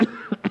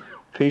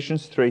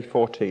Ephesians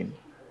 3:14.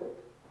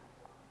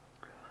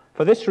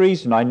 For this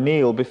reason I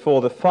kneel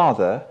before the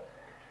Father,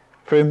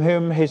 from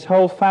whom his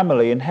whole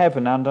family in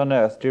heaven and on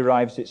earth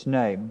derives its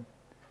name.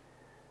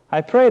 I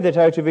pray that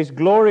out of his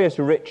glorious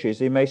riches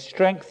he may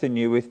strengthen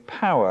you with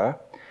power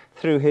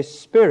through his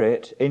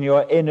Spirit in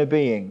your inner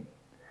being,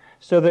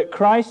 so that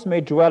Christ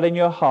may dwell in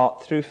your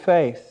heart through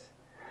faith.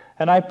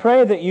 And I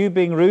pray that you,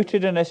 being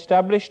rooted and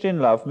established in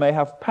love, may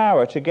have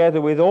power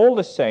together with all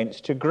the saints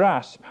to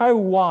grasp how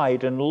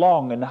wide and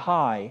long and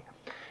high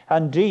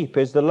and deep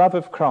is the love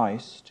of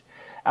Christ,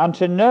 and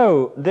to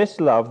know this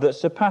love that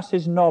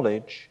surpasses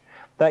knowledge,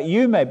 that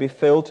you may be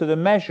filled to the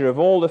measure of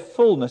all the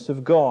fullness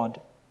of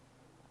God.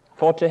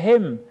 For to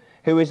him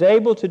who is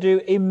able to do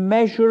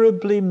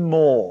immeasurably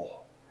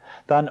more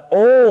than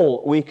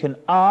all we can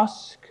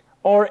ask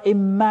or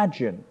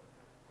imagine,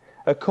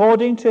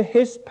 according to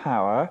his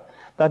power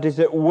that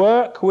is at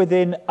work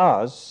within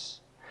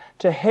us,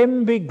 to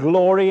him be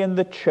glory in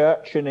the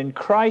church and in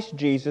Christ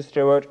Jesus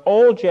throughout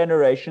all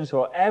generations,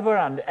 forever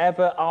and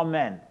ever.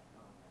 Amen.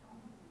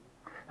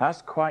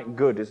 That's quite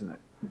good, isn't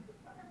it?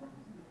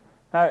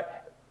 Now,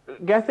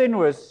 Gethin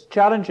was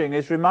challenging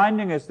us,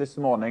 reminding us this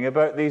morning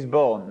about these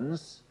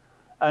bones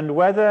and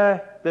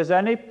whether there's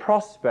any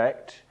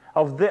prospect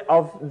of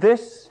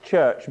this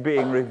church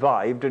being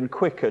revived and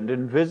quickened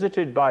and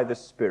visited by the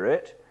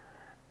Spirit.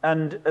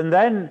 And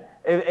then,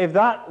 if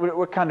that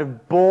were kind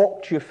of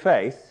balked your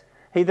faith,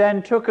 he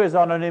then took us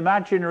on an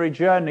imaginary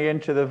journey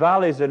into the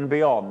valleys and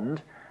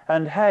beyond.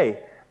 And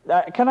hey,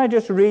 can I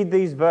just read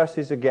these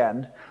verses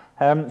again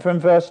from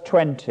verse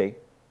 20?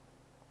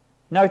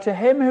 Now, to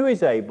him who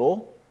is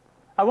able...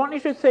 I want you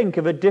to think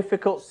of a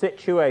difficult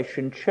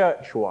situation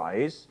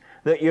church-wise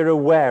that you're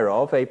aware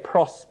of, a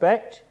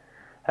prospect.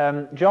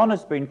 John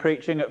has been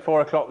preaching at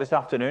 4 o'clock this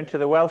afternoon to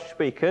the Welsh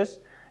speakers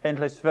in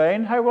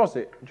Llysfaen. How was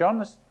it, John,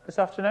 this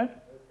afternoon?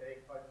 Okay,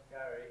 quite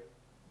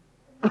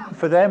scary.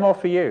 For them or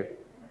for you?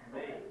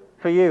 Me.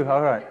 For you,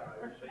 all right.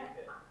 I was shaking.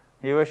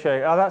 You were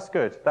shaking. Oh, that's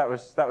good. That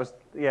was.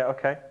 Yeah,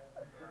 okay.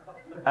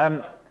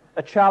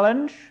 A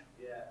challenge?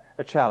 Yeah.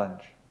 A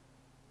challenge.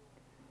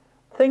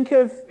 Think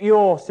of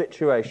your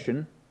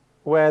situation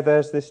where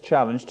there's this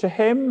challenge. To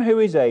him who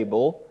is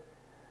able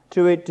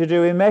to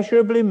do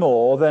immeasurably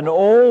more than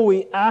all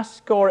we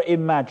ask or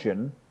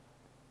imagine,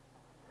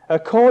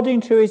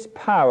 according to his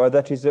power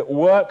that is at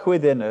work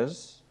within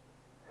us,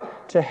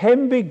 to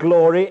him be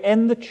glory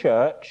in the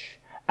church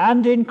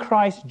and in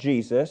Christ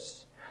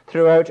Jesus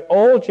throughout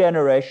all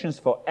generations,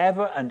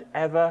 forever and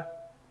ever.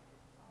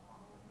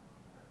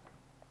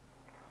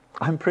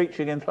 I'm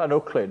preaching in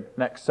Llanuwchllyn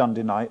next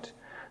Sunday night,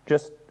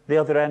 just the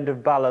other end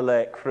of Bala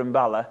Lake from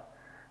Bala,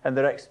 and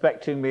they're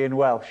expecting me in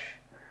Welsh,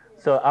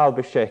 so I'll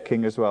be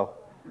shaking as well.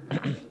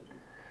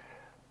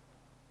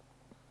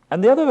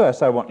 And the other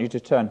verse I want you to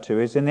turn to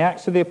is in the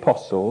Acts of the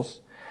Apostles,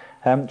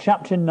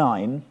 chapter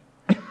 9,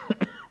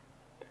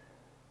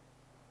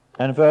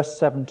 and verse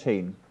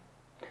 17.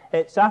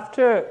 It's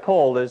after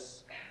Paul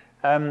has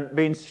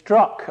been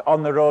struck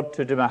on the road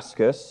to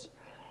Damascus,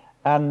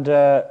 and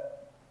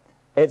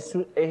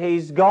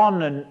he's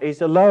gone and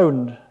he's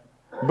alone,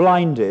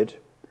 blinded,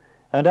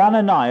 and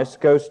Ananias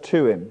goes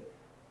to him.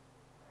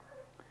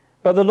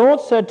 But the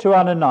Lord said to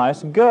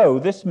Ananias, "Go,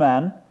 this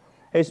man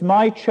is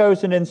my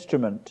chosen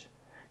instrument,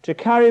 to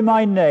carry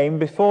my name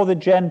before the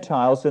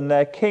Gentiles and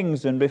their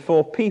kings and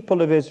before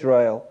people of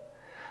Israel.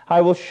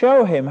 I will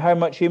show him how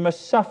much he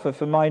must suffer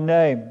for my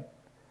name."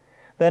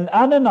 Then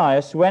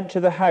Ananias went to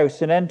the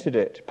house and entered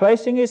it.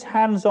 Placing his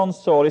hands on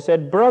Saul, he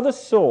said, "Brother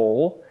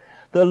Saul,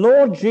 the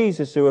Lord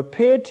Jesus, who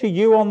appeared to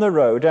you on the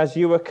road as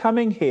you were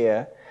coming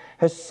here,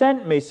 has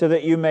sent me so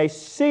that you may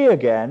see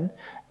again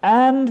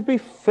and be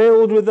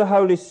filled with the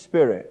Holy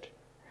Spirit."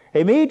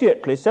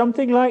 Immediately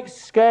something like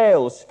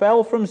scales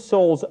fell from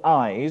Saul's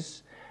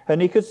eyes,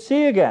 and he could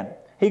see again.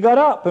 He got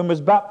up and was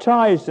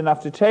baptized, and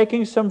after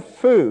taking some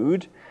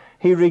food,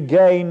 he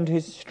regained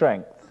his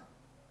strength.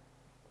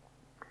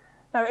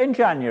 Now, in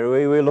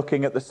January, we were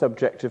looking at the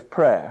subject of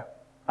prayer.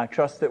 I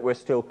trust that we're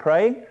still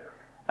praying,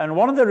 and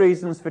one of the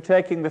reasons for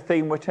taking the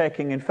theme we're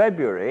taking in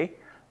February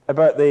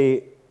about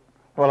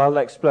I'll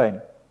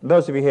explain.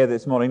 Those of you here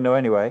this morning know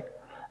anyway,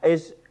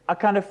 is a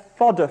kind of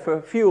fodder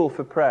for fuel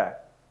for prayer.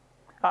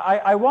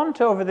 I want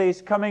over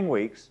these coming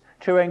weeks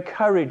to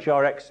encourage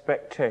our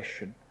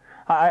expectation.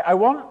 I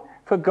want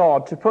for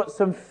God to put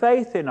some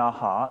faith in our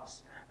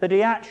hearts that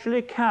he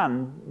actually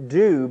can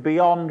do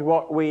beyond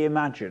what we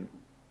imagine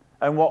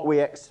and what we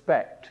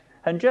expect.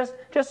 And just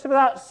for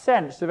that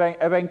sense of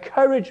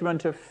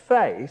encouragement of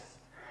faith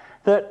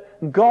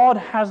that God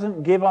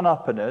hasn't given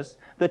up on us,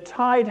 the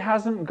tide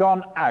hasn't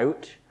gone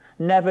out,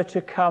 never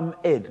to come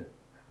in.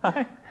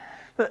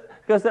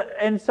 Because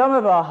in some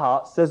of our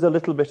hearts there's a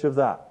little bit of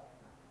that.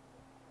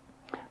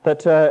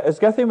 That, as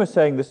Gethin was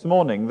saying this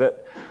morning,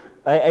 that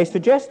a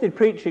suggested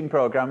preaching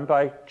program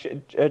by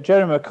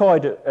Jeremy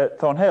McCoy at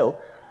Thornhill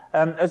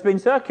has been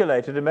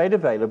circulated and made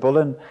available,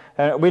 and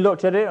we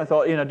looked at it and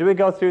thought, do we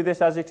go through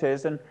this as it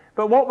is?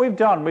 But what we've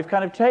done, we've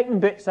kind of taken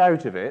bits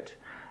out of it,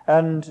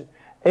 and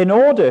in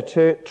order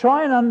to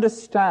try and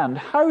understand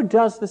how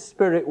does the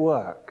Spirit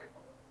work.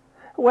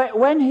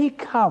 When he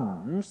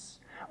comes,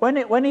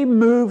 when he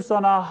moves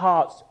on our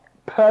hearts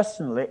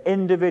personally,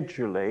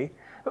 individually,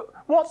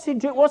 what's he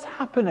do? What's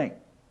happening?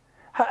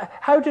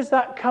 How does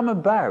that come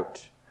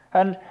about?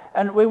 And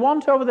we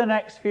want over the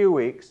next few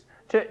weeks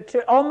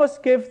to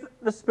almost give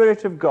the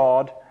Spirit of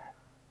God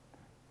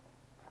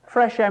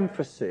fresh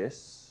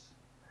emphasis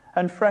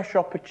and fresh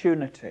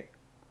opportunity.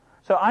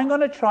 So I'm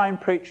going to try and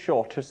preach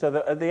shorter so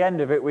that at the end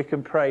of it we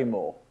can pray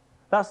more.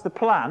 That's the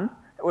plan.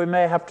 We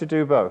may have to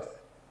do both.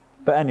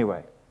 But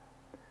anyway.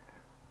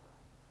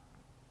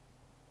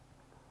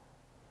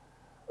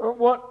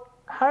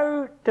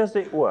 How does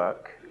it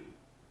work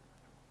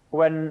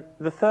when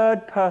the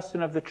third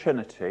person of the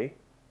Trinity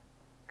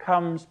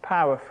comes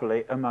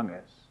powerfully among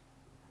us?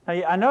 Now,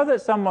 I know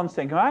that someone's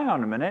thinking, hang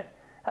on a minute,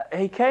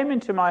 he came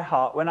into my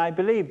heart when I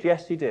believed.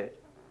 Yes, he did.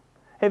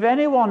 If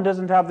anyone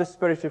doesn't have the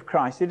Spirit of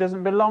Christ, he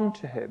doesn't belong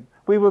to him.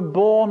 We were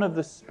born of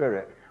the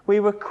Spirit. We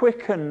were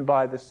quickened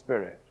by the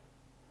Spirit.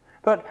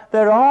 But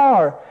there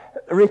are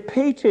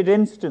repeated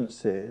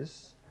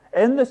instances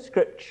in the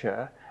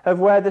Scripture of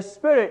where the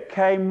Spirit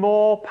came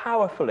more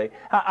powerfully.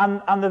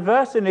 And the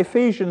verse in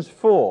Ephesians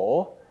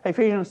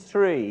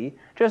 3,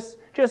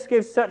 just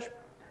gives such...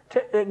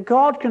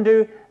 God can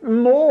do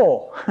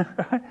more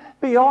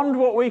beyond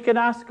what we can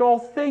ask or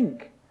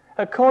think,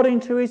 according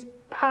to his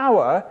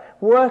power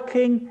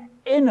working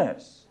in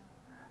us.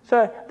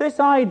 So this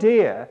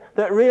idea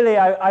that really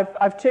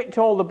I've ticked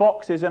all the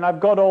boxes and I've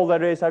got all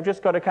there is, I've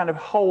just got to kind of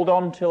hold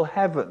on till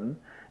heaven,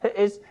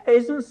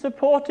 isn't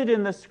supported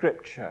in the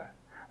Scripture.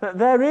 That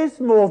there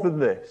is more than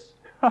this.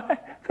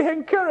 Be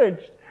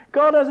encouraged.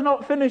 God has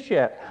not finished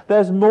yet.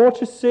 There's more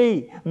to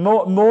see,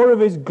 more of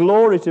his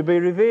glory to be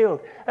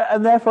revealed.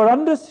 And therefore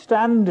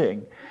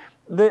understanding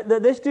that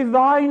this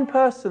divine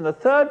person, the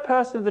third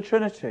person of the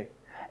Trinity,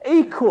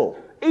 equal,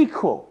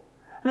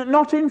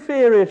 not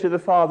inferior to the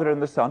Father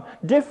and the Son,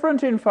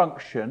 different in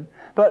function,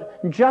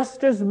 but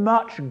just as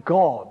much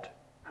God.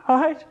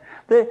 Right?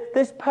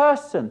 This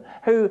person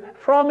who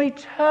from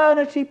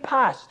eternity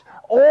past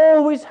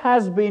always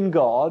has been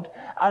God,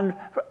 and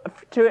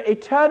to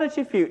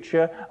eternity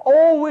future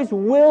always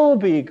will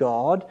be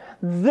God,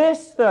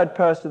 this third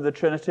person of the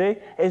Trinity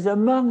is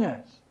among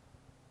us.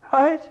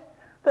 Right?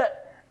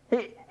 That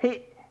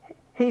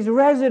he's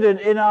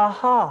resident in our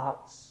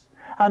hearts,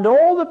 and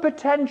all the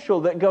potential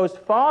that goes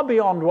far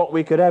beyond what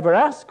we could ever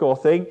ask or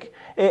think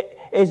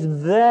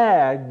is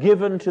there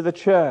given to the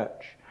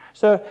church.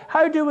 So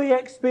how do we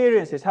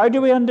experience this? How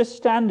do we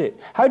understand it?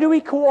 How do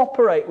we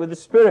cooperate with the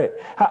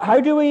Spirit?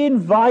 How do we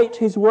invite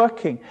his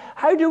working?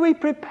 How do we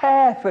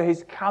prepare for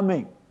his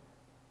coming?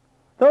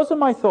 Those are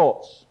my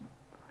thoughts.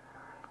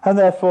 And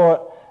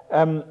therefore,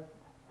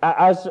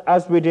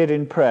 as we did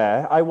in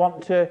prayer, I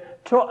want to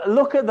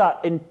look at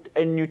that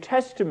in New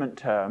Testament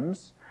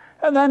terms,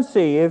 and then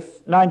see if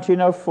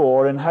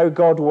 1904 and how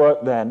God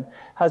worked then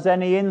has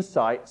any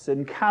insights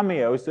and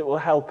cameos that will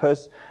help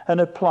us and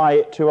apply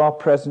it to our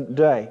present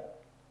day.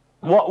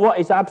 What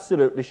is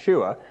absolutely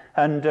sure,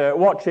 and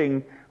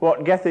watching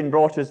what Gethin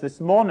brought us this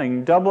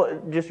morning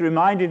just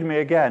reminded me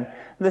again,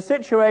 the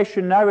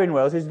situation now in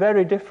Wales is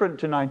very different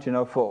to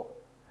 1904.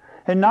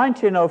 In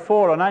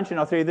 1904 or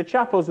 1903, the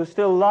chapels were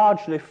still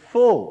largely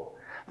full,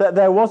 that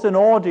there was an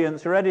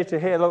audience ready to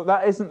hear. Look,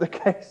 that isn't the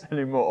case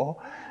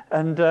anymore.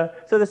 And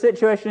so the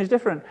situation is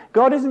different.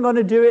 God isn't going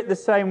to do it the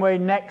same way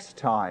next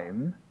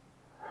time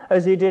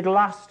as he did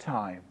last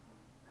time.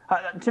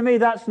 To me,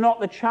 that's not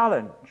the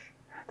challenge.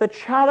 The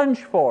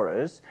challenge for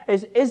us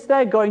is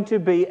there going to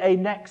be a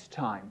next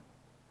time?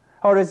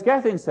 Or as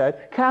Gethin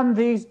said, can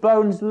these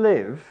bones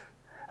live?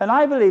 And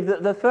I believe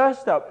that the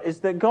first up is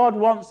that God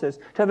wants us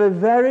to have a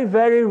very,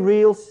 very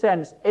real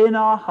sense in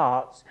our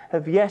hearts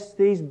of yes,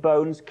 these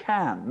bones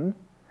can,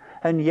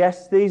 and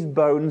yes, these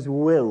bones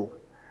will.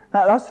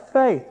 Now, that's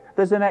faith.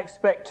 There's an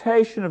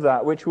expectation of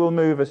that which will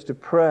move us to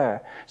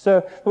prayer.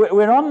 So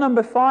we're on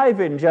number 5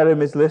 in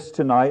Jeremy's list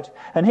tonight,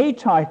 and he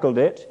titled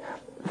it,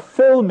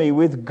 Fill Me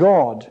with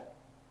God.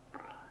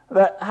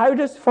 How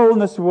does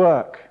fullness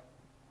work?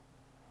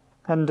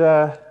 And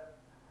how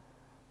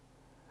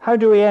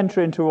do we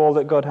enter into all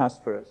that God has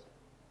for us?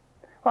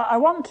 Well, I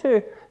want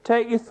to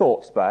take your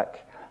thoughts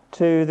back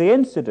to the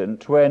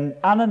incident when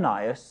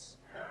Ananias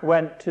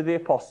went to the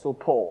Apostle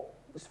Paul.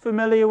 It's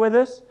familiar with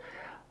us?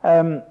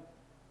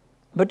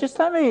 But just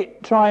let me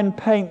try and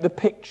paint the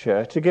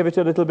picture to give it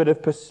a little bit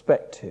of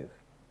perspective.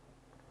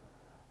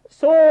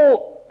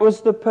 Saul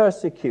was the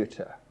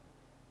persecutor.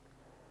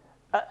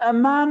 A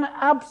man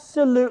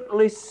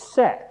absolutely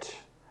set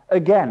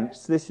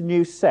against this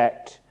new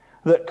sect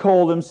that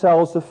call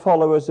themselves the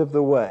followers of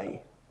the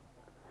way.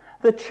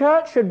 The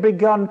church had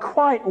begun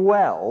quite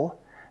well,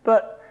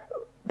 but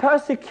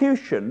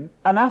persecution,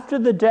 and after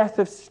the death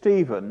of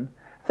Stephen,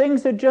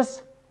 things had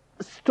just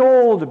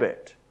stalled a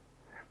bit.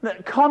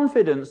 That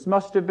confidence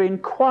must have been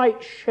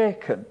quite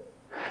shaken.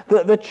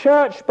 That the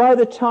church, by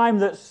the time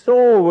that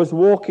Saul was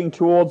walking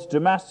towards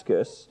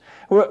Damascus,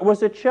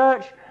 was a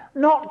church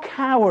not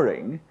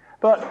cowering,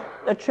 but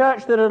a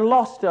church that had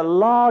lost a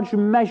large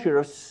measure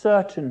of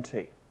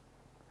certainty.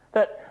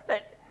 That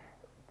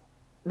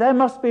there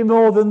must be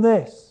more than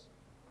this.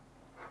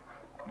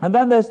 And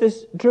then there's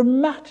this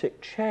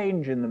dramatic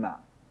change in the man.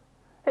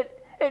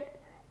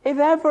 If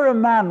ever a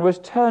man was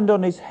turned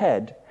on his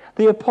head,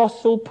 the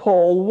Apostle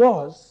Paul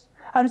was.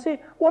 And see,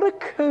 what a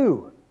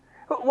coup.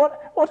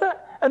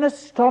 An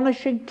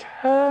astonishing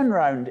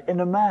turnaround in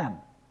a man.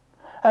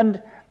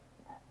 And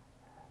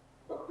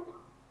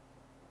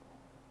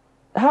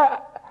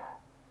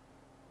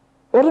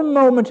what a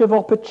moment of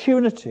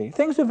opportunity.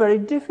 Things are very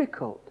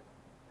difficult.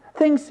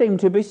 Things seem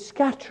to be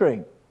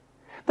scattering.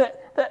 That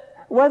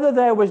whether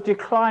there was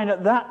decline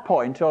at that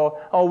point or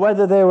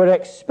whether they were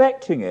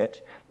expecting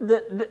it,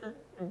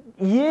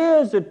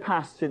 years had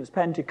passed since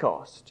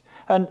Pentecost.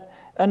 And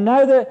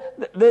now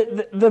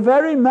the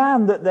very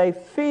man that they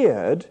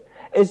feared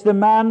is the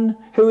man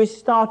who is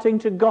starting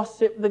to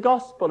gossip the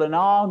gospel and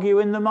argue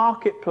in the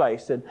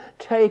marketplace and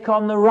take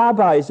on the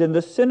rabbis in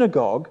the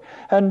synagogue.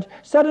 And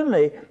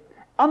suddenly,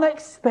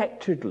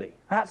 unexpectedly,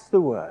 that's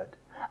the word,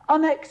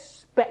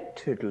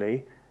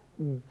 unexpectedly,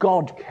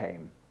 God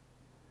came.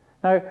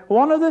 Now,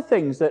 one of the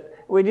things that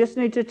we just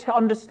need to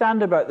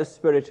understand about the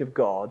Spirit of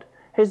God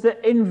is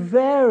that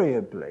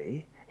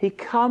invariably he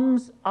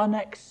comes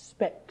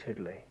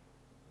unexpectedly.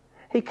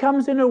 He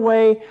comes in a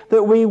way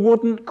that we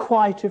wouldn't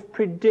quite have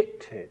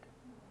predicted.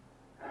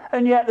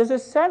 And yet there's a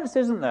sense,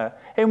 isn't there,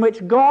 in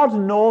which God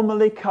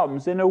normally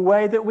comes in a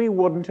way that we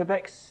wouldn't have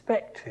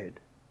expected.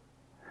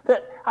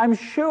 That I'm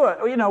sure,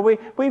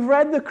 we've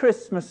read the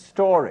Christmas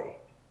story,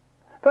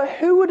 but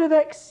who would have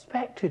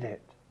expected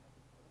it?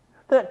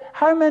 That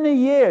how many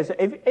years,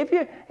 if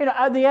you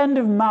at the end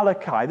of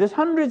Malachi, there's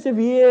hundreds of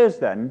years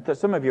then, that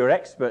some of you are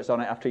experts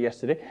on it after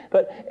yesterday,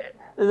 but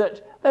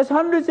that there's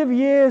hundreds of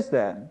years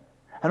then,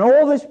 and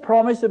all this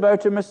promise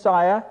about a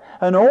Messiah,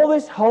 and all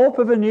this hope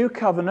of a new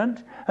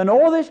covenant, and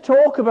all this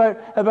talk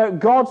about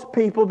God's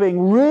people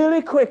being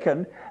really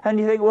quickened, and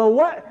you think, well,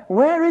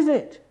 where is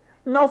it?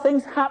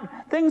 Nothing's happened.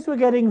 Things were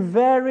getting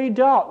very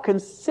dark,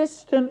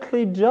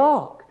 consistently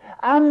dark,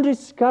 and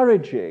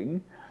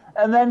discouraging.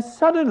 And then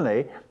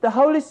suddenly, the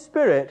Holy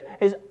Spirit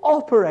is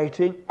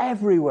operating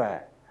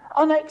everywhere,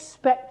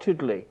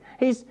 unexpectedly.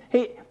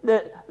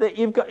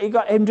 You've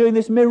got him doing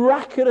this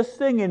miraculous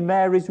thing in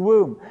Mary's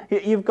womb.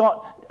 You've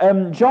got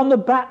John the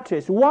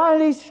Baptist, while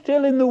he's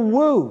still in the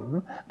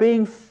womb,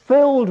 being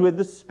filled with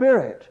the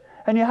Spirit.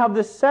 And you have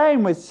the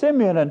same with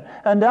Simeon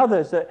and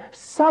others, that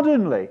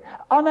suddenly,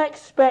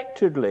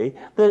 unexpectedly,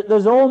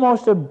 there's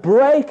almost a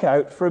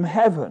breakout from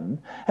heaven,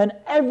 and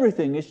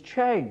everything is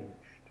changed.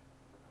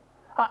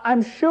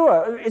 I'm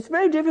sure it's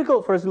very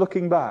difficult for us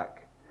looking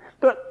back.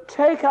 But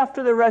take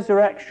after the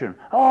resurrection.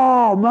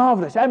 Oh,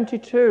 marvelous, empty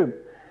tomb.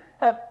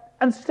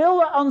 And still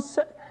that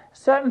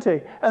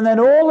uncertainty. And then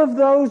all of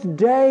those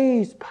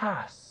days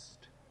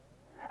passed.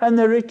 And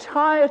they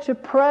retire to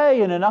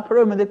pray in an upper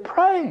room. And they're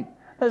praying.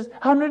 There's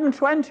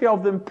 120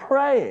 of them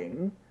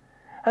praying.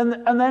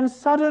 And then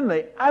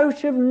suddenly,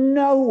 out of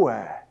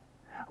nowhere,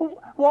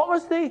 what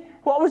was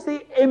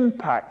the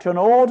impact on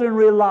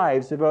ordinary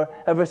lives of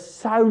a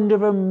sound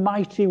of a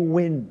mighty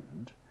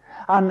wind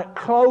and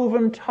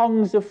cloven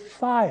tongues of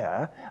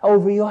fire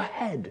over your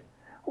head?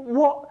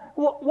 What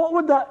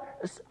would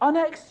that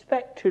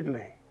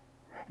unexpectedly?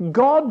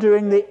 God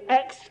doing the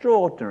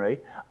extraordinary,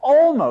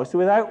 almost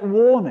without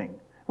warning,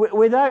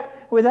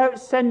 without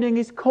sending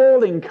his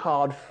calling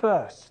card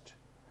first.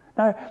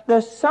 Now,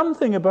 there's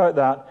something about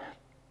that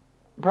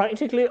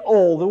practically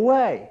all the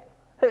way.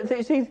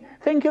 See,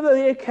 think of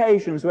the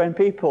occasions when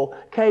people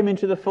came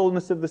into the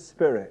fullness of the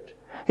Spirit.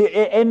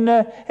 In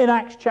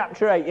Acts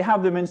chapter 8, you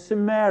have them in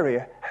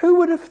Samaria. Who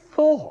would have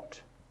thought?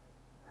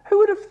 Who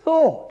would have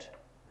thought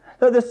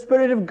that the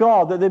Spirit of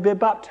God, that they'd be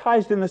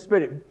baptized in the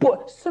Spirit?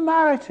 But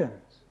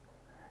Samaritans,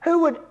 who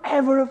would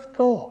ever have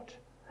thought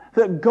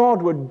that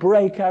God would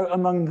break out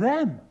among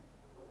them?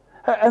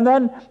 And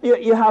then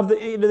you have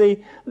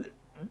the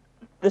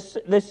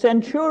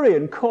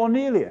centurion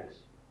Cornelius.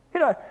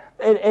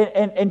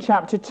 In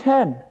chapter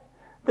 10,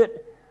 that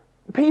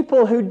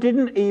people who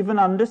didn't even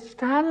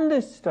understand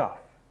this stuff.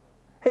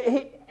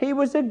 He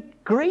was a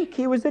Greek,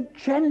 he was a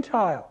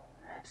Gentile,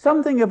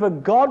 something of a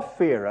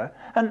God-fearer,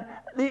 and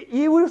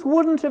you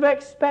wouldn't have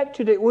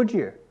expected it, would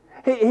you?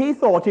 He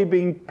thought he'd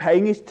been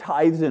paying his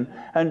tithes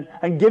and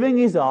giving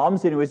his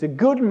alms, and he was a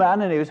good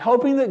man, and he was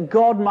hoping that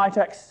God might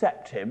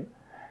accept him.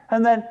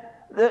 And then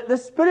the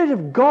Spirit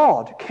of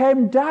God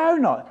came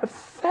down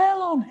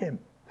fell on him.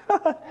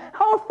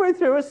 Halfway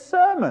through a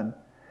sermon,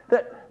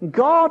 that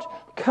God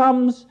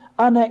comes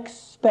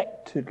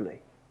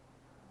unexpectedly.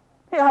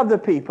 You have the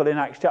people in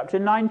Acts chapter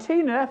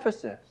 19 in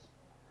Ephesus.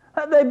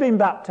 They've been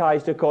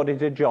baptized according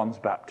to John's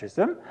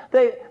baptism.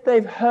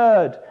 They've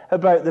heard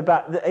about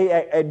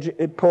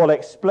Paul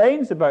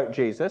explains about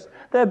Jesus.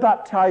 They're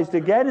baptized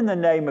again in the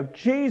name of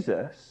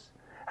Jesus.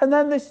 And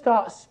then they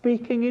start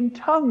speaking in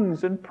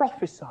tongues and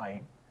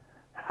prophesying.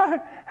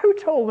 Who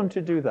told them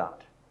to do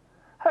that?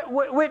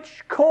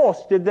 Which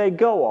course did they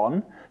go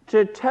on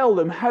to tell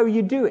them how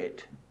you do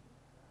it?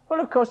 Well,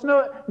 of course,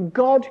 no,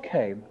 God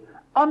came.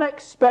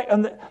 Unexpected.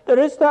 And there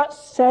is that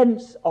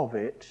sense of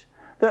it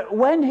that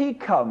when he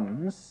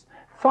comes,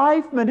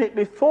 5 minutes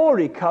before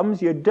he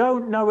comes, you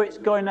don't know it's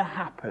going to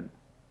happen.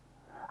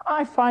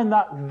 I find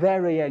that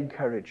very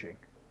encouraging.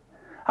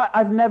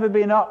 I've never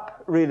been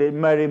up really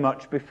very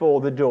much before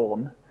the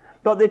dawn,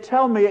 but they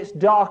tell me it's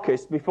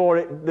darkest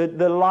before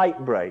the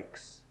light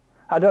breaks.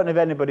 I don't know if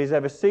anybody's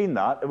ever seen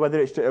that,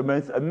 whether it's a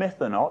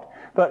myth or not,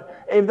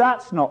 but if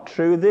that's not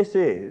true, this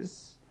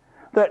is,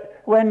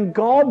 that when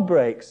God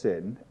breaks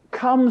in,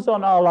 comes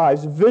on our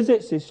lives,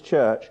 visits his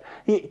church,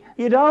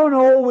 you don't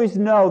always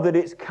know that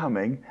it's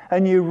coming,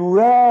 and you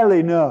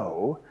rarely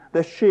know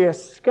the sheer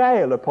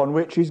scale upon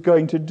which he's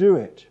going to do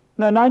it.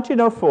 Now,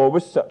 1904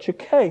 was such a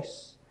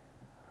case.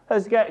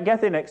 As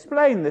Gethin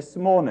explained this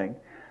morning,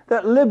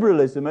 that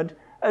liberalism,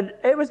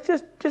 it was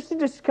just a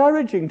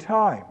discouraging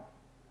time.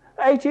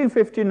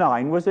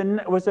 1859 was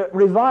a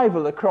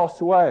revival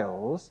across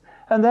Wales,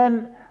 and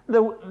then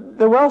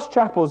the Welsh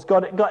chapels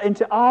got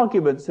into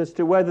arguments as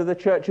to whether the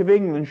Church of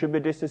England should be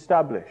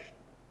disestablished.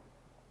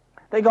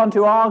 They got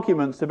into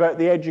arguments about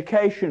the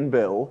education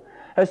bill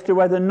as to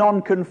whether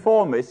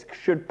nonconformists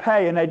should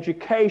pay an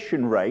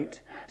education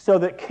rate so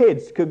that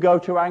kids could go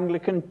to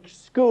Anglican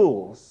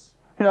schools.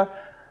 You know,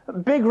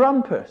 big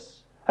rumpus.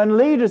 And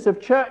leaders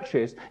of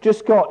churches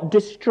just got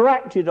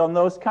distracted on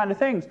those kind of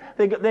things.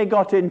 They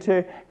got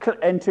into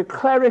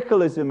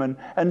clericalism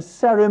and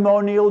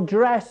ceremonial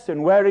dress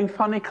and wearing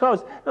funny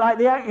clothes, like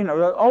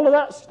all of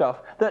that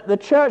stuff. That the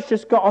church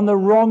just got on the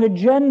wrong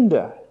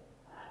agenda,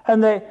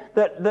 and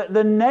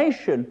the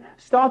nation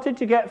started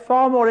to get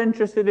far more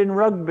interested in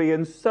rugby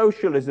and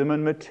socialism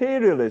and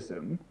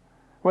materialism.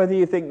 Whether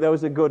you think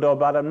those are good or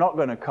bad, I'm not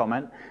going to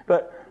comment.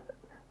 But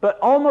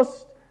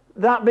almost.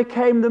 That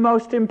became the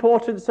most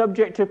important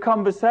subject of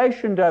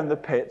conversation down the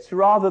pits,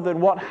 rather than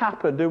what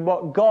happened and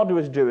what God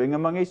was doing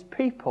among his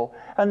people.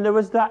 And there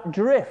was that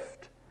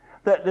drift.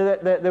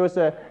 There was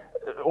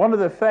one of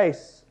the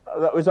face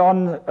that was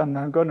on, and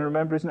I'm going to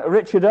remember his name,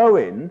 Richard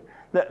Owen,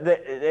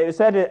 it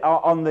said it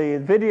on the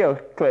video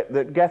clip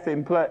that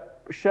Gethin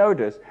showed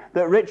us,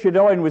 that Richard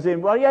Owen was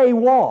in. Well, yeah, he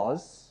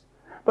was,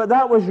 but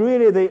that was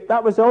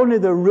only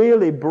the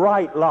really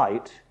bright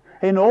light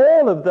in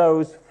all of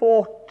those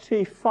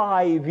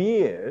 45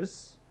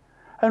 years.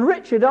 And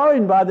Richard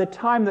Owen, by the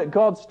time that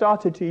God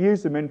started to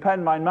use him in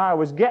Penmaenmawr,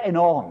 was getting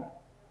on.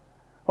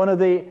 One of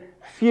the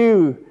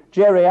few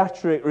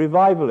geriatric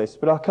revivalists,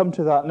 but I'll come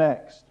to that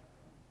next.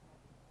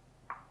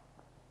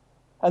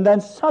 And then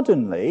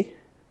suddenly,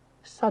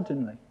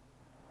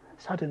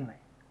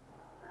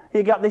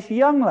 you got this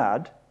young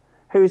lad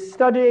who's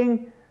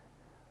studying,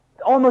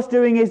 almost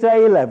doing his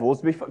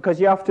A-levels, because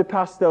you have to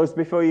pass those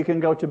before you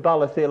can go to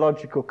Bala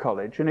Theological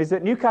College. And he's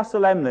at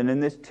Newcastle Emlyn in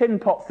this tin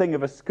pot thing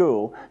of a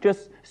school,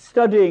 just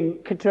studying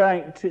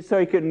so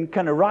he can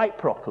kind of write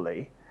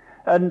properly.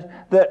 And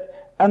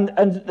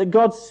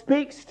God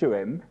speaks to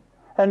him,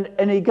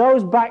 and he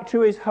goes back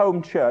to his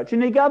home church,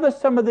 and he gathers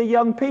some of the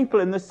young people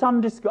in the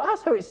Sunday school.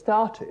 That's how it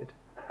started,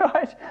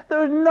 right?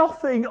 There was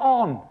nothing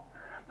on.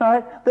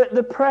 Right?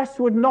 The press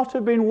would not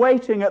have been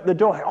waiting at the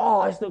door.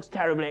 Oh, this looks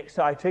terribly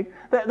exciting.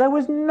 There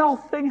was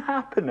nothing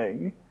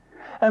happening.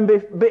 And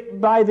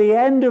by the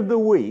end of the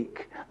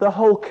week, the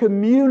whole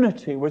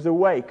community was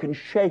awake and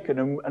shaken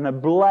and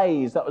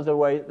ablaze. That was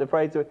the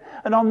phrase.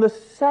 And on the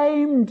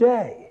same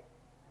day,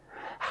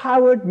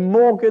 Howard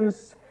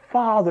Morgan's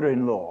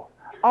father-in-law,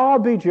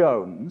 R.B.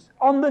 Jones,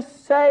 on the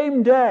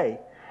same day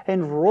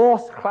in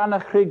Rhos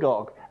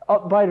Llanachrigog,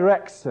 up by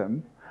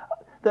Wrexham,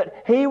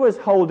 that he was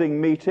holding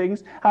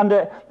meetings, and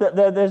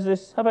there's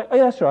this. Oh,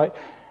 that's right.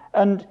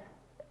 And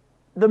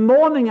the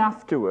morning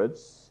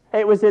afterwards,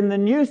 it was in the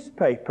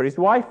newspaper. His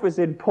wife was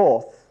in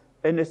Porth,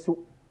 in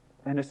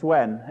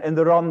Yswen, in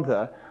the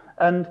Rhondda,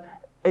 and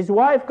his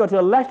wife got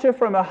a letter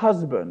from her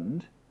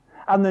husband,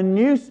 and the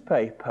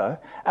newspaper,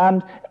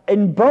 and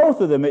in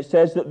both of them it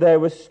says that there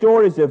were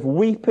stories of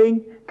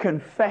weeping,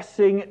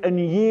 confessing, and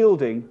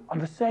yielding on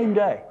the same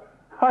day.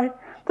 Right?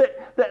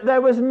 That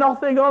there was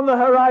nothing on the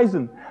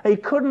horizon. He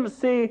couldn't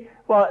see.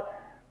 Well,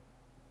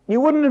 you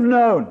wouldn't have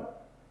known.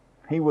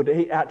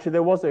 Actually,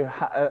 there was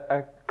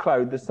a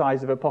cloud the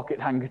size of a pocket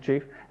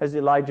handkerchief, as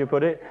Elijah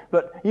put it,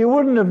 but you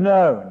wouldn't have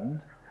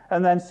known.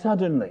 And then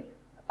suddenly,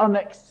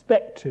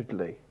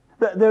 unexpectedly,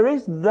 there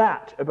is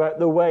that about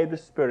the way the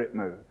Spirit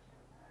moves.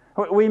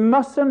 We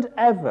mustn't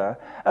ever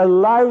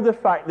allow the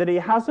fact that he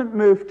hasn't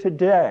moved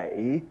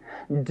today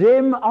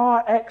dim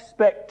our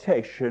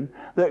expectation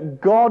that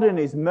God in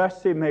his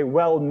mercy may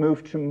well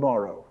move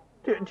tomorrow.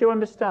 Do you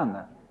understand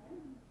that?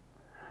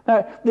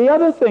 Now, the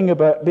other thing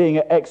about being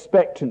at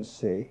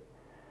expectancy,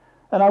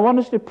 and I want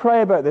us to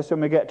pray about this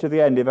when we get to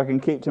the end, if I can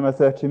keep to my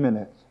 30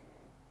 minutes.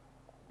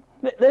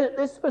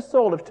 This for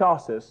Saul of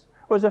Tarsus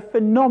was a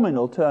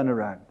phenomenal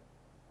turnaround.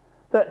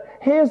 That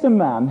here's a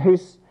man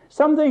who's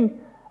something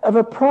of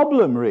a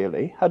problem,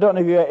 really. I don't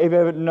know if you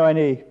ever know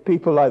any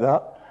people like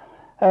that.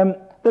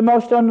 The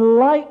most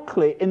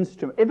unlikely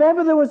instrument. If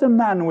ever there was a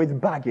man with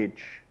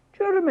baggage,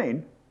 do you know what I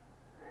mean?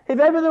 If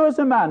ever there was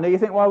a man that you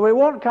think, well, we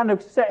won't kind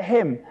of set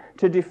him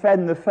to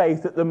defend the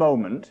faith at the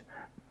moment.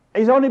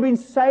 He's only been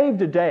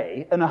saved a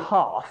day and a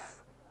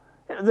half.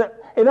 If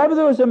ever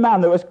there was a man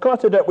that was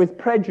cluttered up with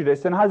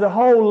prejudice and has a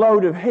whole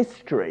load of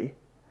history,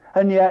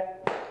 and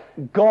yet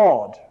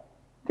God.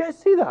 Do you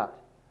see that?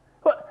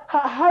 But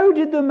how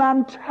did the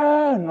man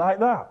turn like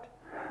that?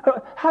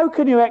 How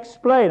can you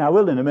explain? I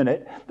will in a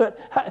minute. But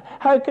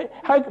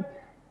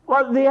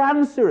well, the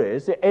answer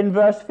is in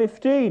verse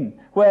 15,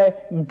 where,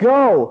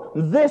 go,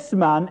 this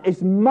man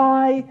is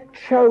my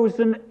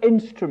chosen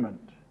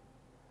instrument.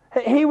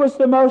 He was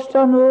the most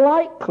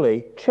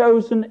unlikely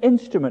chosen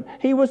instrument.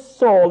 He was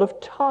Saul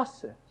of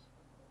Tarsus.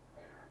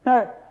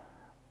 Now,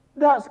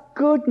 that's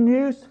good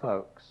news,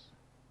 folks.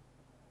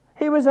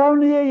 He was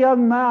only a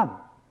young man.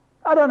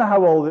 I don't know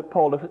how old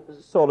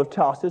Saul of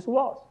Tarsus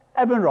was.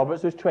 Evan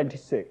Roberts was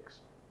 26.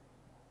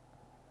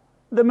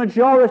 The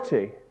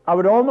majority, I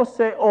would almost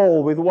say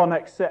all with one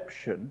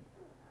exception,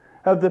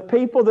 of the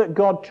people that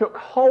God took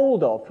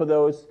hold of for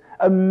those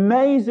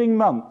amazing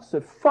months,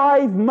 of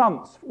 5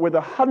 months with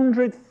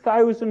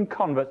 100,000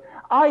 converts,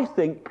 I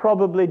think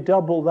probably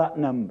double that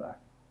number.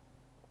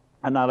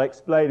 And I'll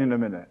explain in a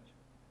minute.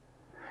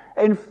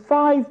 In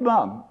 5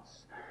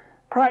 months,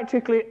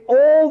 practically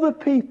all the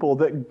people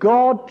that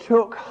God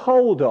took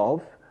hold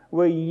of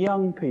were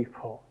young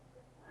people.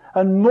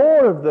 And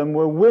more of them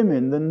were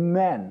women than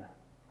men.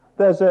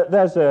 There's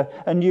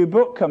a new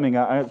book coming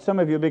out. Some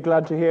of you will be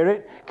glad to hear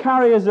it.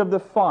 Carriers of the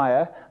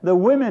Fire, the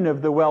Women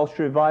of the Welsh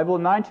Revival,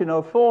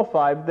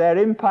 1904-5, their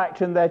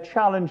impact and their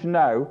challenge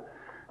now.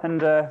 And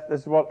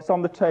there's what's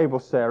on the table,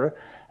 Sarah.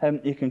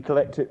 You can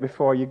collect it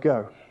before you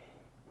go.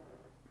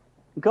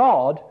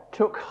 God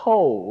took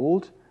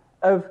hold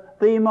of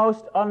the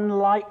most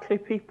unlikely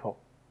people.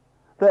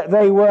 That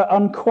they were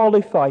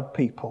unqualified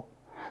people.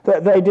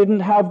 That they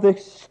didn't have the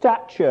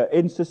stature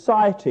in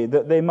society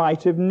that they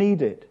might have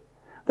needed.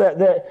 That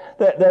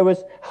there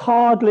was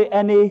hardly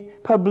any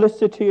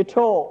publicity at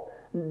all.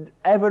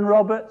 Evan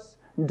Roberts,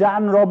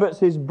 Dan Roberts,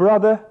 his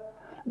brother,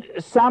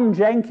 Sam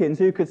Jenkins,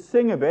 who could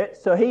sing a bit,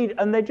 he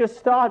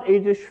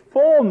just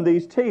formed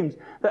these teams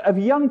of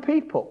young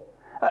people.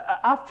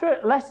 After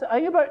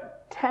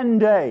about 10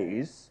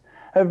 days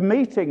of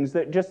meetings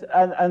that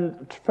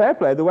and fair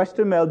play, the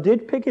Western Mail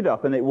did pick it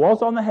up, and it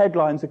was on the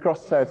headlines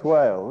across South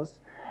Wales.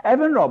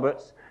 Evan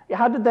Roberts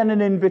had then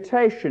an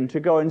invitation to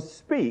go and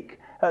speak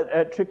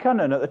at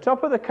Trecynon, at the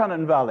top of the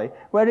Cynon Valley,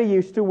 where he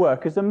used to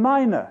work as a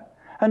miner.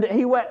 And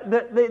he walked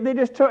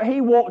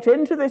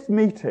into this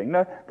meeting.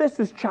 Now, this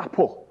is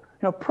chapel,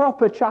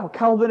 proper chapel,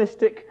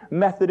 Calvinistic,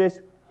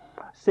 Methodist,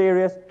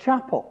 serious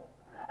chapel.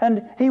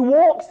 And he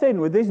walks in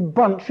with this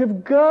bunch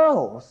of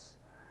girls.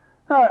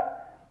 Now,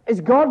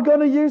 is God going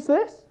to use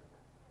this?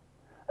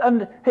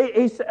 And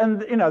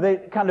they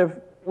kind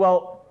of,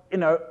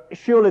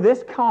 surely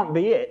this can't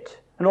be it.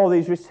 And all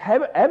these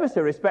ever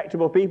so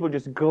respectable people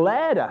just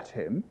glared at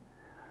him.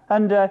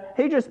 And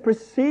he just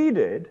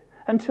proceeded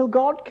until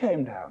God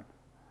came down.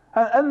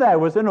 And there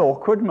was an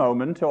awkward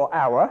moment or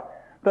hour.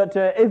 But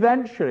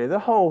eventually the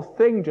whole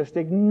thing just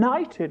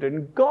ignited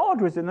and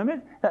God was in the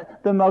midst.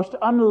 The most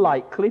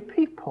unlikely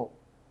people.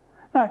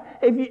 Now,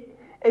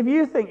 if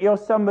you think you're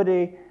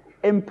somebody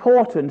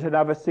important and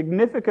have a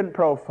significant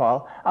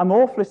profile, I'm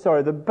awfully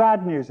sorry. The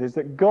bad news is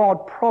that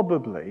God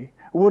probably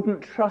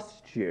wouldn't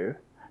trust you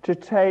to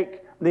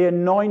take the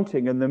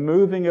anointing and the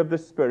moving of the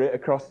Spirit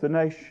across the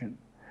nation.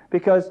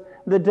 Because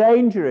the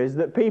danger is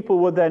that people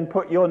would then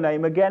put your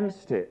name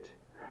against it.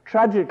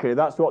 Tragically,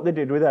 that's what they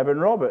did with Evan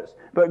Roberts.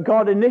 But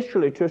God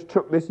initially just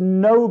took this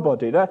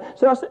nobody.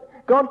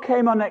 God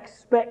came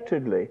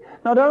unexpectedly.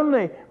 Not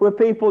only were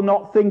people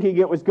not thinking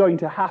it was going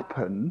to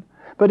happen,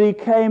 but he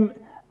came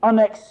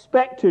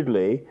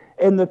unexpectedly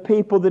in the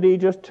people that he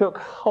just took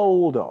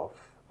hold of.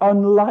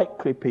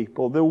 Unlikely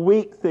people, the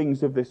weak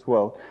things of this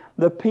world,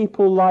 the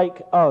people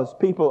like us,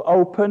 people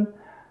open,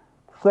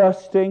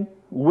 thirsting,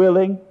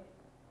 willing,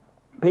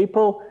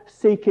 people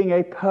seeking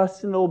a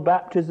personal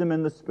baptism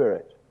in the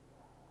Spirit.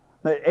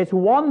 Now, it's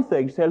one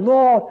thing to say,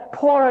 Lord,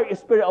 pour out your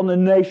Spirit on the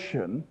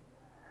nation,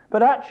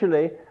 but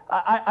actually,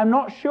 I'm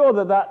not sure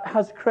that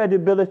has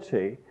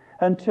credibility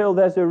until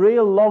there's a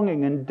real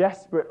longing and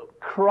desperate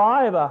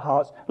cry of our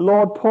hearts,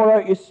 Lord, pour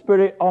out your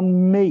Spirit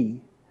on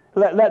me.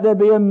 Let there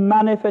be a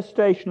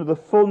manifestation of the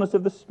fullness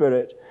of the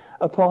Spirit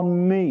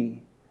upon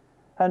me.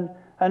 And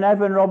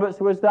Evan Roberts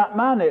was that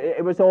man.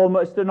 It was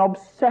almost an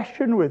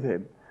obsession with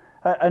him.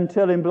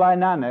 Until in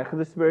Blaenanach,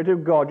 the Spirit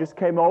of God just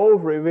came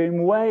over him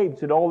in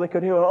waves, and all they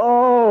could hear,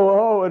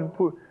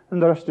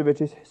 and the rest of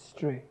it is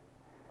history.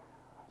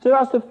 So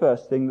that's the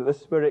first thing, that the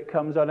Spirit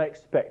comes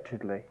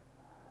unexpectedly.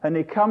 And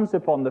he comes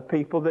upon the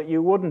people that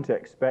you wouldn't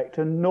expect,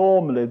 and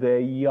normally they're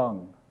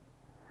young.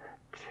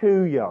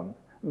 Too young.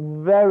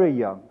 Very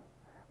young.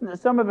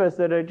 Some of us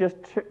that are just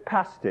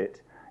past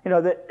it,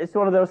 that it's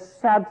one of those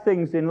sad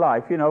things in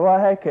life.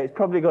 It's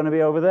probably going to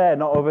be over there,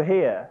 not over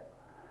here.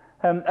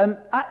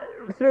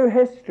 Through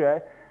history,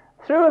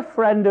 through a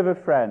friend of a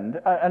friend,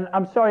 and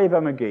I'm sorry if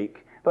I'm a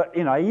geek, but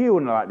you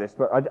wouldn't like this,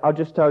 but I'll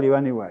just tell you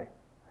anyway.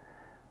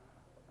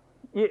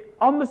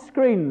 On the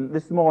screen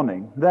this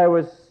morning,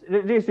 do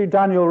you see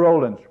Daniel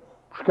Rowlands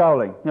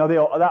scowling?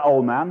 That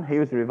old man, he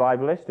was a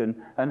revivalist,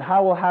 and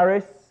Howell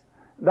Harris,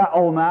 that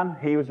old man,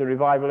 he was a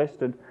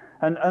revivalist, and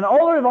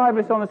all the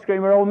revivalists on the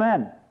screen were old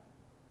men.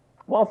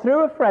 Well,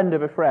 through a friend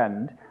of a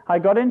friend, I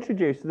got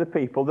introduced to the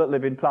people that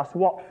live in Plas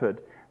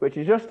Watford, which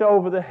is just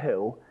over the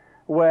hill,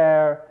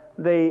 where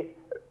at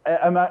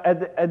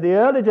the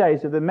early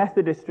days of the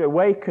Methodist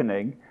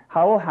awakening,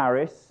 Howell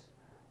Harris,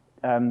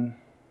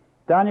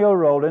 Daniel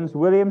Rowlands,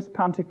 Williams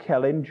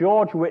Panterkellin,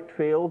 George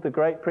Whitfield, the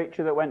great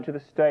preacher that went to the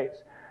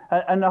States,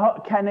 and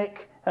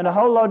Kennick, and a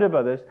whole load of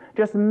others,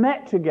 just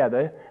met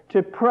together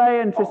to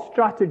pray and to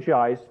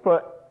strategize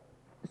for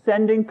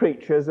sending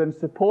preachers and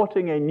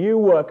supporting a new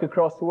work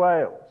across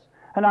Wales.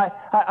 And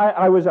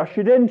I was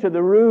ushered into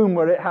the room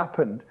where it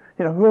happened.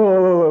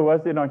 Whoa,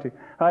 where's the anointing?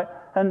 Right?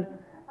 And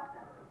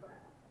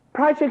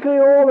practically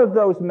all of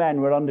those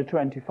men were under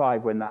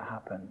 25 when that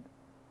happened.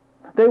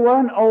 They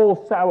weren't all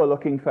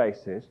sour-looking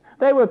faces.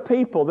 They were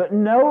people that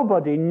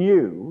nobody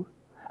knew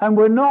and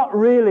were not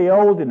really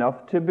old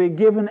enough to be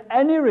given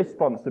any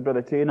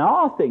responsibility in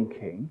our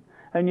thinking,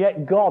 and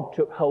yet God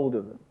took hold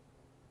of them.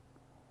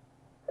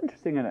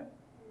 Interesting, isn't it?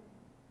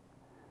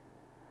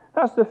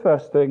 That's the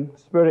first thing,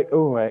 Spirit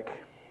Uwek.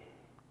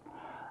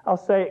 I'll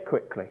say it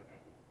quickly.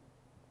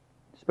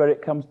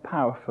 Spirit comes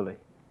powerfully.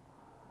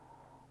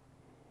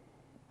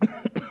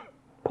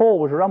 Paul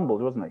was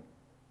rumbled, wasn't he?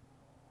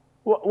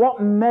 What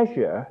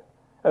measure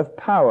of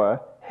power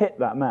hit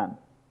that man?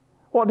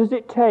 What does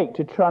it take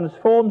to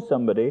transform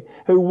somebody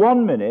who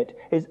 1 minute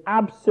is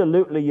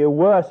absolutely your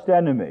worst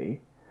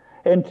enemy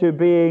into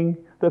being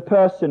the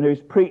person who's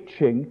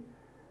preaching,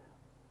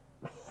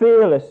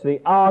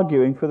 fearlessly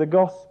arguing for the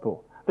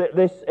gospel?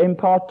 This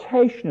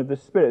impartation of the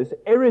Spirit, this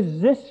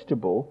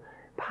irresistible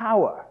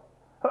power.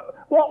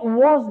 What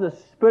was the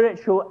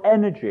spiritual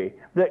energy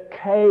that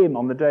came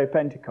on the day of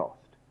Pentecost?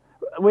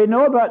 We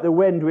know about the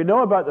wind, we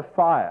know about the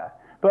fire,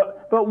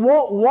 but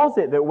what was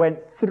it that went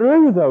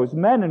through those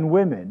men and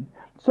women,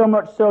 so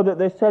much so that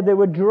they said they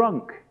were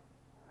drunk?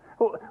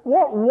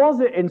 What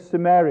was it in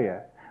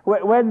Samaria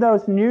when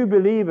those new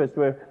believers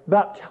were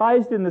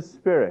baptized in the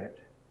Spirit?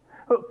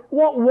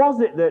 What was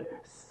it that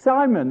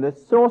Simon the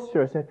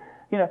sorcerer said,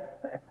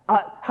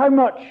 how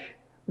much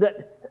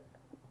that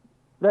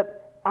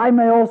I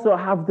may also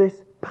have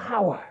this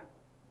power?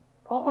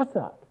 What was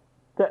that?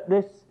 That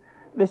this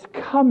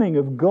coming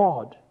of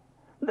God,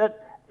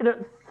 that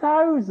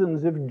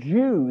thousands of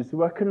Jews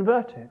were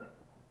converted.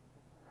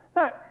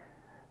 Now,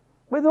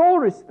 with all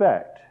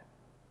respect,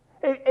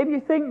 if you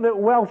think that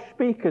Welsh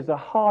speakers are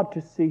hard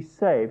to see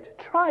saved,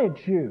 try a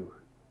Jew.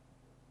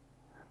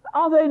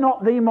 Are they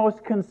not the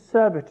most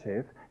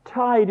conservative,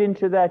 tied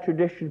into their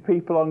tradition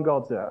people on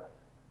God's earth?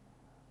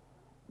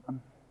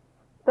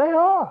 They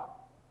are.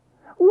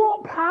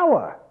 What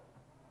power,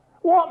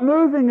 what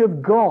moving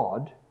of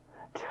God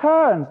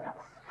turns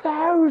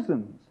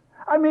thousands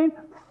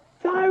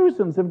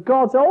of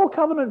God's old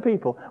covenant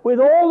people with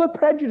all the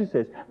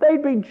prejudices.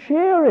 They'd been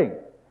cheering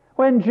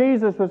when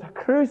Jesus was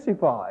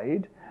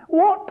crucified.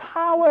 What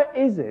power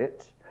is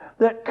it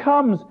that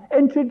comes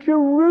into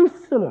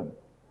Jerusalem?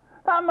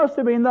 That must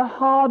have been the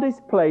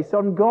hardest place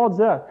on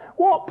God's earth.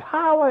 What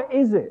power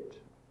is it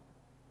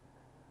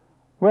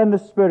when the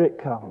Spirit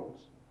comes?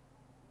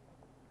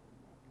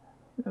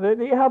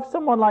 You have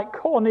someone like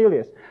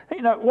Cornelius.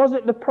 Was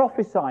it the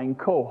prophesying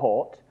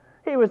cohort?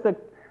 He was the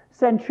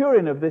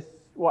centurion of this,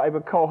 whatever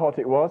cohort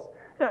it was.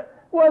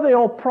 Were they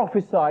all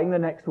prophesying the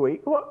next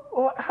week?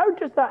 How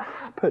does that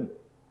happen?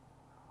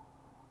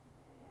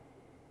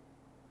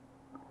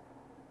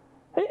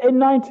 In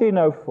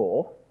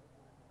 1904,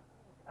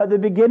 at the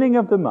beginning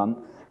of the month,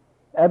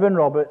 Evan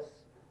Roberts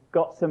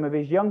got some of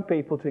his young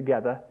people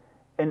together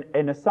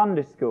in a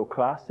Sunday school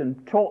class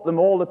and taught them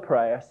all the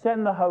prayer,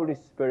 send the Holy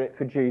Spirit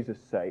for Jesus'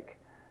 sake.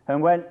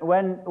 And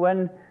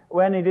when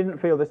he didn't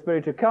feel the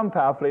Spirit had come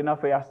powerfully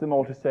enough, he asked them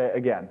all to say it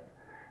again.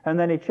 And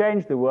then he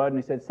changed the word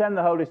and he said, send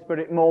the Holy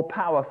Spirit more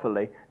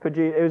powerfully.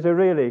 It was a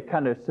really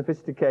kind of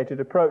sophisticated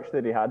approach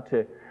that he had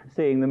to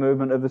seeing the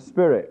movement of the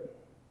Spirit.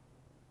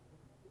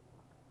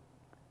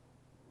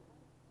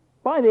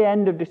 By the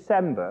end of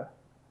December,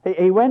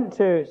 he went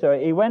to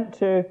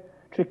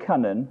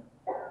Trecunnan,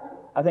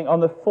 I think on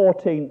the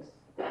 14th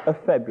of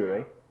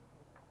February.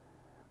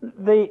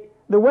 The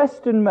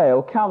Western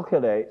Mail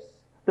calculates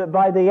that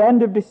by the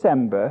end of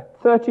December,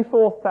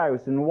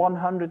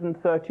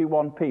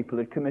 34,131 people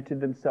had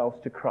committed themselves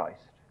to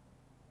Christ.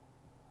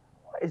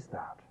 What is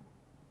that?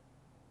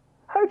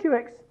 How do you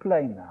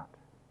explain that?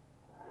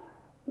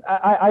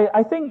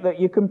 I think that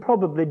you can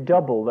probably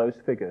double those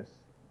figures.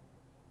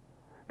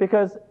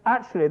 Because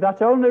actually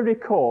that only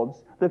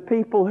records the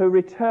people who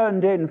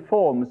returned in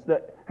forms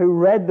who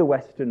read the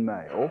Western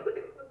Mail,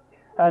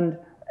 and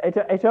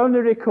it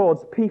only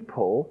records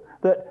people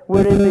that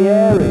were in the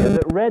area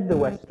that read the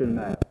Western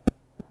Mail.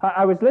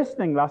 I was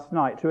listening last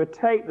night to a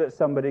tape that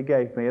somebody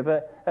gave me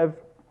of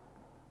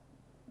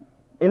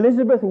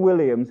Elizabeth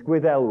Williams,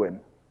 Gwyddelwyn.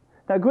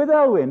 Now,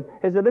 Gwyddelwyn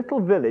is a little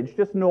village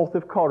just north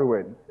of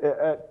Corwin,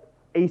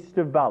 east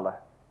of Bala.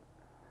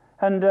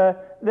 And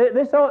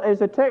this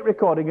is a tape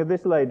recording of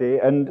this lady,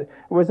 and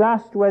was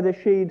asked whether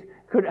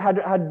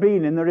had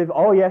been in the river.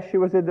 Oh yes, she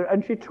was in there,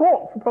 and she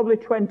talked for probably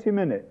 20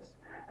 minutes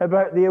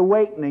about the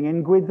awakening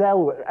in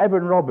Gwyddelwyn.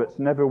 Evan Roberts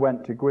never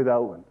went to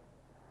Gwyddelwyn.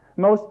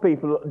 Most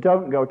people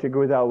don't go to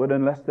Gwyddelwyn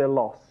unless they're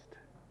lost,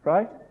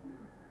 right?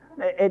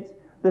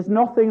 There's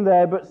nothing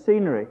there but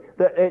scenery.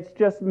 It's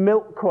just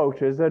milk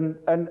quotas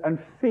and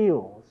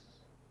fields.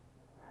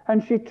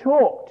 And she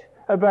talked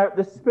about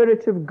the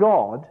Spirit of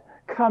God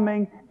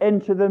coming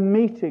into the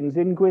meetings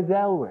in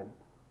Gwyddelwyn.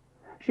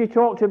 She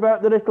talked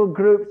about the little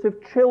groups of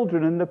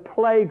children in the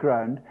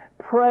playground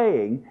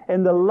praying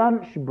in the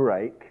lunch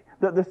break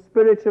that the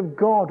Spirit of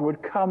God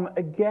would come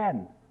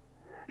again.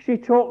 She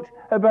talked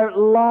about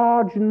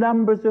large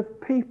numbers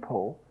of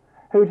people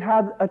who'd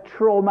had a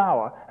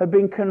trauma, had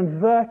been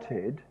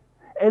converted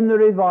in the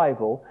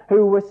revival,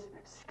 who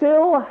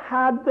still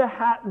had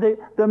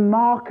the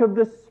mark of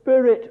the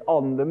Spirit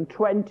on them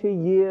 20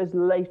 years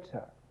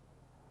later.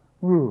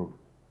 Ooh.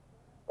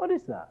 What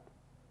is that?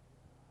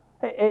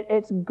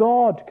 It's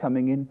God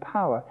coming in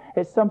power.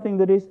 It's something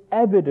that is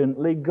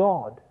evidently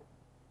God.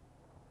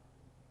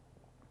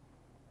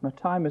 My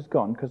time has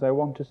gone because I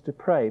want us to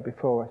pray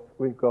before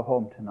we go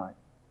home tonight.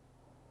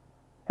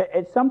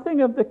 It's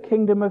something of the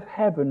kingdom of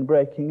heaven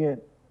breaking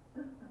in.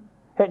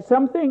 It's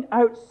something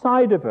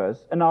outside of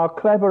us and our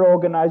clever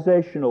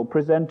organizational,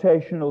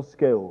 presentational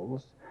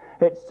skills.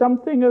 It's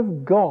something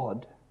of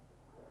God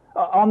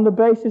on the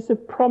basis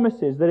of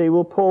promises that he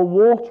will pour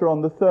water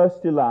on the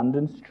thirsty land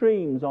and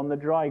streams on the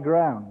dry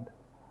ground.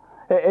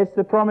 It's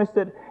the promise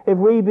that if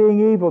we,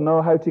 being evil,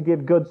 know how to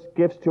give good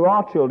gifts to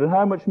our children,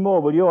 how much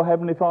more will your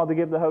Heavenly Father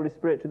give the Holy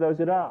Spirit to those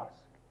that ask?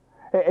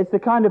 It's the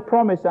kind of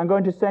promise, I'm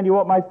going to send you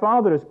what my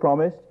Father has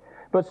promised,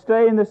 but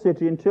stay in the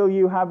city until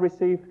you have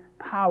received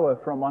power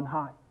from on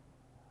high.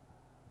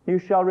 You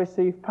shall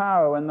receive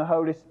power when the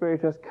Holy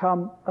Spirit has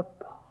come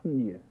upon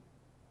you.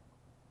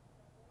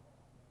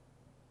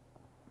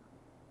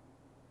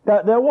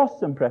 There was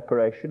some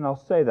preparation. I'll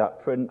save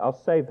that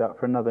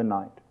for another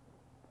night.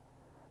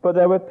 But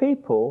there were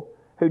people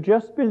who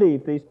just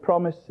believed these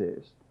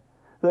promises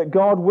that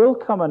God will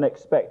come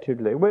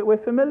unexpectedly. We're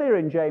familiar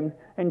in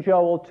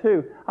Joel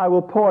 2, I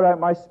will pour out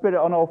my Spirit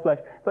on all flesh.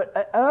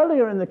 But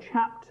earlier in the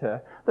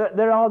chapter,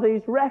 there are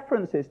these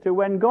references to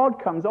when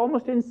God comes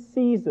almost in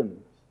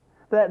seasons.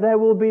 That there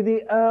will be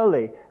the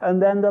early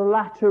and then the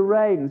latter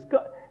rains.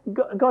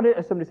 God,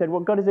 somebody said,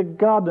 well, God is a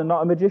gardener,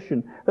 not a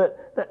magician.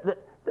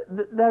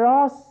 There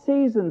are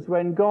seasons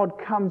when God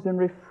comes and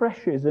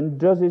refreshes and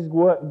does his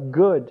work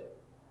good.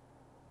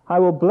 I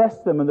will bless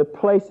them, and the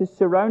places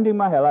surrounding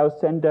my hill I will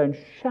send down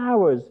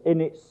showers in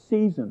its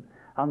season,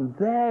 and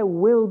there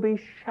will be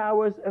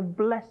showers of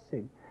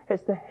blessing.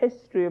 It's the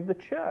history of the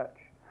church,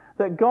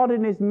 that God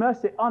in his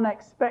mercy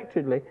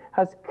unexpectedly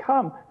has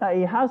come. Now,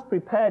 he has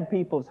prepared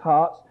people's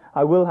hearts.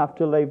 I will have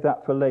to leave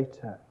that for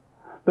later.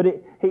 But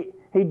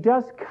he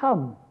does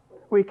come.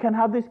 We can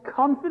have this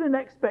confident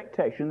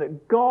expectation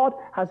that God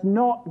has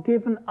not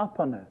given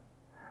up on us.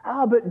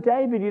 But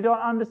David, you don't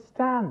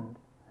understand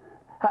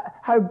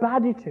how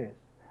bad it is,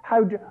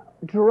 how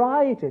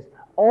dry it is.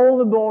 All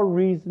the more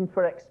reason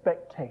for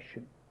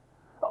expectation.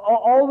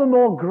 All the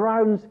more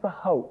grounds for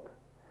hope.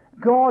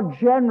 God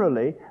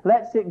generally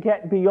lets it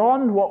get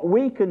beyond what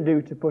we can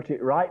do to put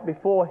it right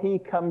before he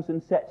comes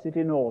and sets it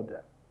in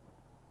order.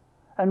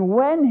 And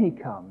when he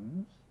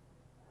comes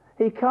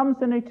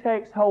and he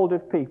takes hold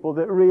of people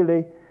that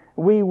really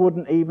we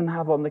wouldn't even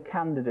have on the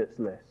candidates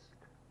list.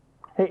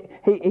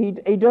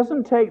 He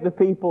doesn't take the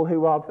people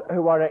who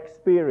are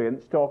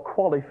experienced or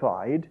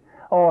qualified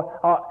or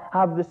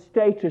have the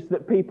status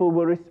that people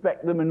will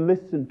respect them and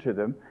listen to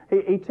them.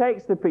 He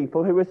takes the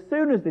people who, as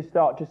soon as they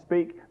start to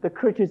speak, the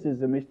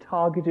criticism is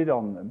targeted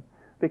on them,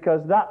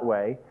 because that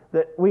way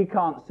that we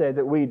can't say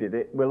that we did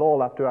it, we'll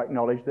all have to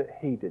acknowledge that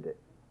he did it.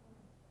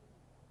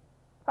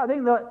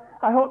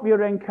 I hope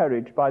you're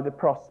encouraged by the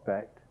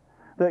prospect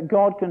that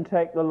God can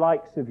take the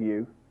likes of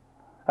you,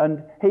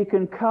 and he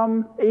can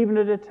come even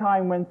at a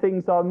time when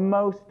things are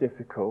most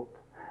difficult.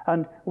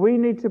 And we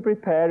need to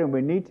prepare and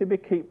we need to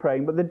keep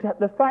praying. But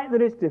the fact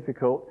that it's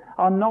difficult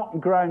are not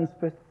grounds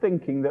for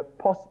thinking that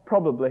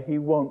probably he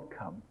won't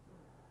come.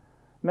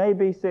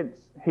 Maybe since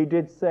he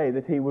did say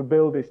that he would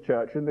build his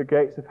church and the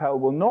gates of hell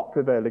will not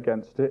prevail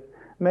against it,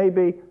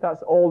 maybe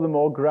that's all the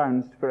more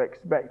grounds for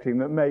expecting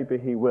that maybe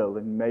he will,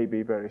 and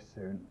maybe very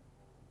soon.